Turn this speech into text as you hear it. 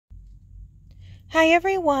Hi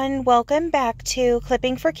everyone, welcome back to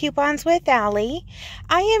Clipping for Coupons with Allie.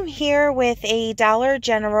 I am here with a Dollar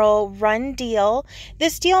General run deal.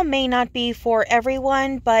 This deal may not be for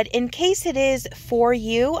everyone, but in case it is for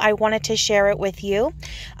you, I wanted to share it with you.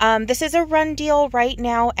 This is a run deal right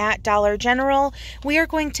now at Dollar General. We are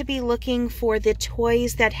going to be looking for the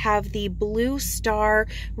toys that have the blue star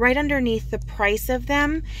right underneath the price of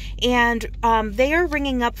them, and they are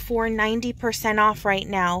ringing up for 90% off right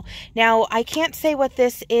now. Now, I can't say what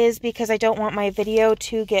this is because I don't want my video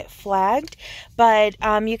to get flagged, but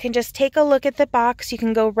you can just take a look at the box. You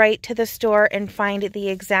can go right to the store and find the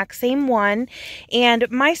exact same one. And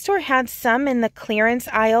my store had some in the clearance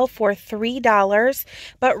aisle for $3,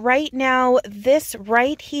 but right now this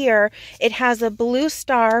right here, it has a blue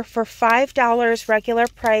star for $5 regular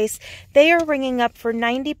price. They are ringing up for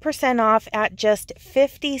 90% off at just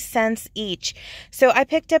 50 cents each. So I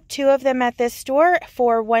picked up two of them at this store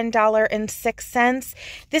for $1.06.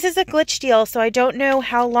 This is a glitch deal, so I don't know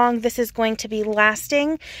how long this is going to be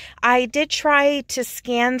lasting. I did try to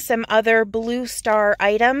scan some other blue star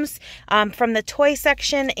items from the toy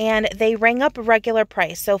section, and they rang up regular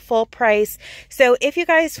price, so full price. So if you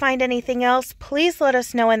guys find anything else, please let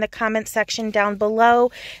us know in the comment section down below.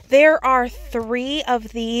 There are three of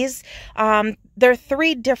these. They're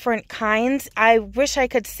three different kinds. I wish I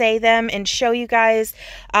could say them and show you guys,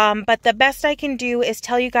 but the best I can do is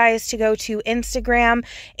tell you guys to go to Instagram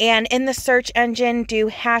and in the search engine do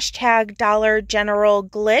hashtag Dollar General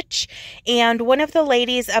glitch. And one of the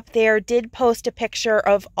ladies up there did post a picture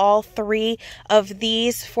of all three of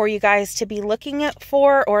these for you guys to be looking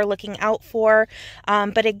for or looking out for.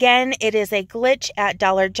 But again, it is a glitch at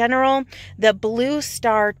Dollar General. The blue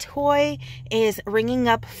star toy is ringing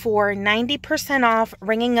up for 90% off,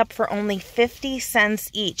 ringing up for only 50 cents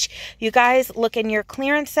each. You guys look in your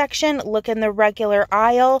clearance section, look in the regular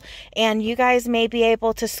aisle, and you guys may be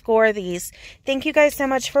able to score these. Thank you guys so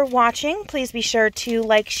much for watching. Please be sure to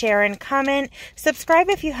like, share, and comment. Subscribe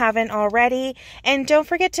if you haven't already, and don't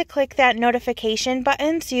forget to click that notification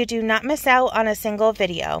button so you do not miss out on a single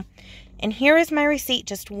video. And here is my receipt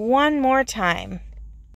just one more time.